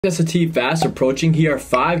SAT fast approaching. Here are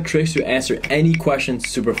 5 tricks to answer any question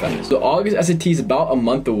super fast. So August SAT is about a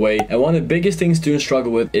month away, and one of the biggest things students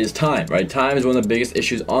struggle with is time, right? Time is one of the biggest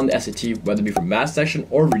issues on the SAT, whether it be for math section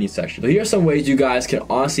or reading section. So here are some ways you guys can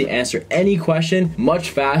honestly answer any question much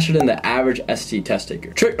faster than the average SAT test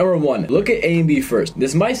taker. Trick number 1, look at A and B first.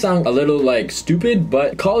 This might sound a little like stupid,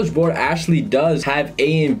 but College Board actually does have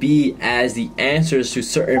A and B as the answers to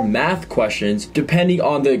certain math questions depending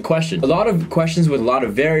on the question. A lot of questions with a lot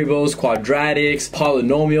of variables, quadratics,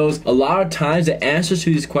 polynomials, a lot of times the answers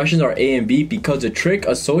to these questions are A and B because the trick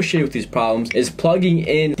associated with these problems is plugging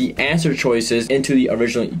in the answer choices into the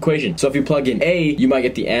original equation. So if you plug in A, you might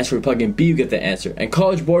get the answer. If you plug in B, you get the answer. And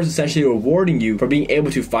College Board is essentially rewarding you for being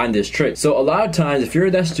able to find this trick. So a lot of times, if you're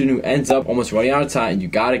that student who ends up almost running out of time and you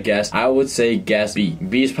gotta guess, I would say guess B.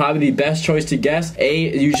 B is probably the best choice to guess.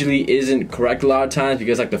 A usually isn't correct a lot of times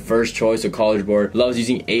because like the first choice of College Board loves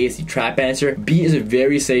using A as the trap answer. B is a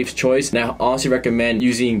very safe choice, and I honestly recommend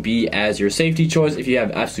using B as your safety choice if you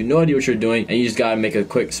have absolutely no idea what you're doing and you just gotta make a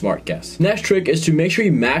quick smart guess. Next trick is to make sure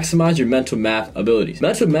you maximize your mental math abilities.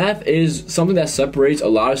 Mental math is something that separates a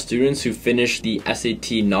lot of students who finish the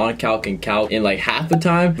SAT non-calc and calc in like half the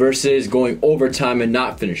time versus going overtime and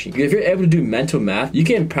not finishing. Because if you're able to do mental math, you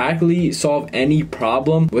can practically solve any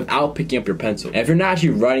problem without picking up your pencil. And if you're not actually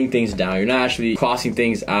writing things down, you're not actually crossing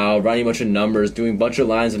things out, writing a bunch of numbers, doing a bunch of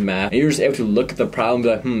lines of math, and you're just able to look at the problem and be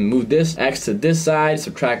like, move this X to this side,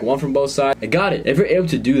 subtract 1 from both sides. I got it. If you're able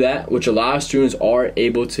to do that, which a lot of students are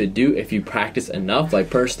able to do if you practice enough, like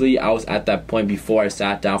personally, I was at that point before I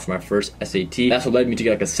sat down for my first SAT. That's what led me to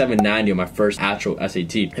get like a 790 on my first actual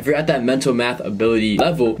SAT. If you're at that mental math ability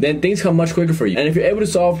level, then things come much quicker for you. And if you're able to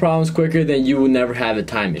solve problems quicker, then you will never have a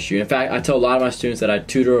time issue. In fact, I tell a lot of my students that I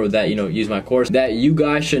tutor or that, use my course, that you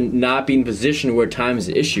guys should not be in a position where time is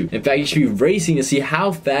an issue. In fact, you should be racing to see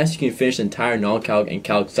how fast you can finish the entire non-calc and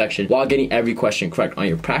calc section while getting every question correct on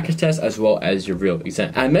your practice test as well as your real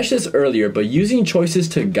exam. I mentioned this earlier, but using choices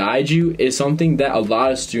to guide you is something that a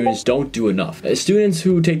lot of students don't do enough. Students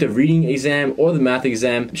who take the reading exam or the math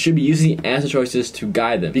exam should be using answer choices to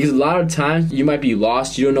guide them, because a lot of times you might be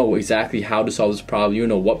lost, you don't know exactly how to solve this problem, you don't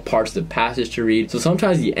know what parts of the passage to read. So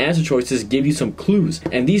sometimes the answer choices give you some clues,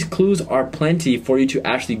 and these clues are plenty for you to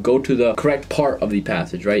actually go to the correct part of the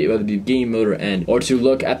passage, right? Whether it be beginning, middle, or end, or to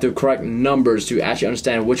look at the correct numbers to actually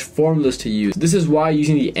understand which formulas to use. This is why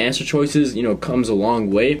using the answer choices, comes a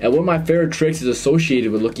long way. And one of my favorite tricks is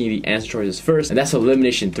associated with looking at the answer choices first, and that's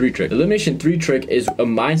Elimination 3 trick. The Elimination 3 trick is a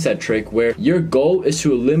mindset trick where your goal is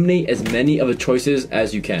to eliminate as many of the choices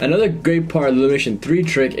as you can. Another great part of the Elimination 3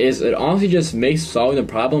 trick is it honestly just makes solving the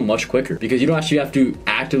problem much quicker, because you don't actually have to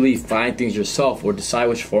actively find things yourself or decide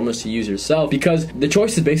which formulas to use yourself, because the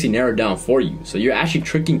choice is basically narrowed down for you. So you're actually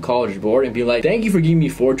tricking College Board and be like, thank you for giving me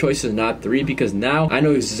 4 choices, not 3, because now I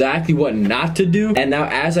know exactly what not to do. And now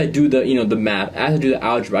as I do the the math, as I do the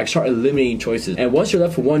algebra, I start eliminating choices. And once you're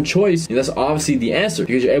left with 1 choice, that's obviously the answer,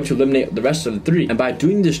 because you're able to eliminate the rest of the 3. And by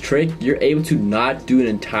doing this trick, you're able to not do an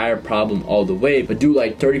entire problem all the way, but do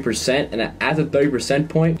like 30%. And at the 30%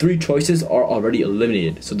 point, 3 choices are already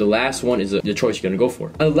eliminated. So the last one is the choice you're gonna go for.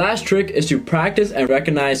 And the last trick is to practice and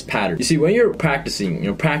recognize patterns. You see, when you're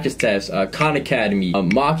practicing, practice tests, Khan Academy,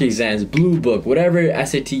 mock exams, Blue Book, whatever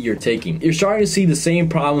SAT you're taking, you're starting to see the same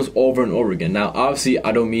problems over and over again. Now, obviously,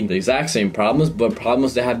 I don't mean the exact same problems, but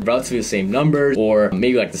problems that have relatively the same numbers, or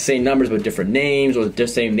maybe like the same numbers but different names, or the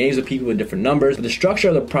same names of people with different numbers. But the structure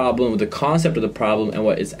of the problem, the concept of the problem, and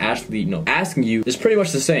what it's actually asking you is pretty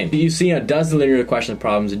much the same. You've seen a dozen linear question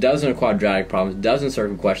problems, a dozen quadratic problems, a dozen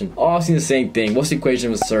circle questions, all seeing the same thing. What's the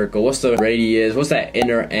equation of a circle? What's the radius? What's that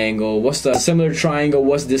inner angle? What's the similar triangle?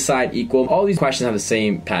 What's this side equal? All these questions have the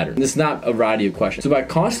same pattern. It's not a variety of questions. So by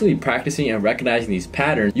constantly practicing and recognizing these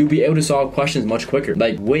patterns, you'll be able to solve questions much quicker,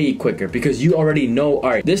 like way quicker, because you already know, all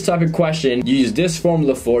right, this type of question, you use this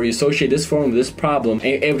formula for, you associate this formula with this problem, and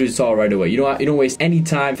you're able to solve right away. You don't waste any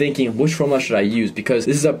time thinking, which formula should I use? Because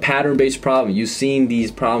this is a pattern-based problem. You've seen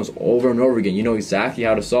these problems over and over again. You know exactly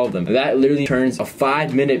how to solve them. And that literally turns a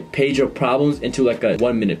 5-minute page of problems into like a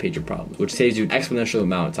 1-minute page of problems, which saves you an exponential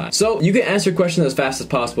amount of time. So you can answer questions as fast as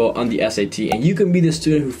possible on the SAT, and you can be the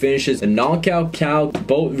student who finishes the non-calc, calc,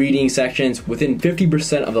 both reading sections within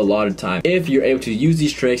 50% of the allotted time if you're able to use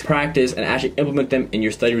these tricks, practice, and actually implement them in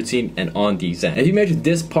your study routine and on the exam. If you made it to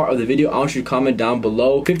this part of the video, I want you to comment down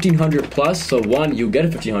below 1500 plus. So 1, you get a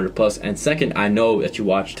 1500 plus, and 2nd, I know that you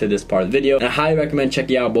watched to this part of the video, and I highly recommend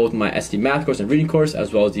checking out both my SAT math course and reading course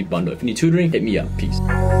as well as the bundle. If you need tutoring, hit me up. Peace.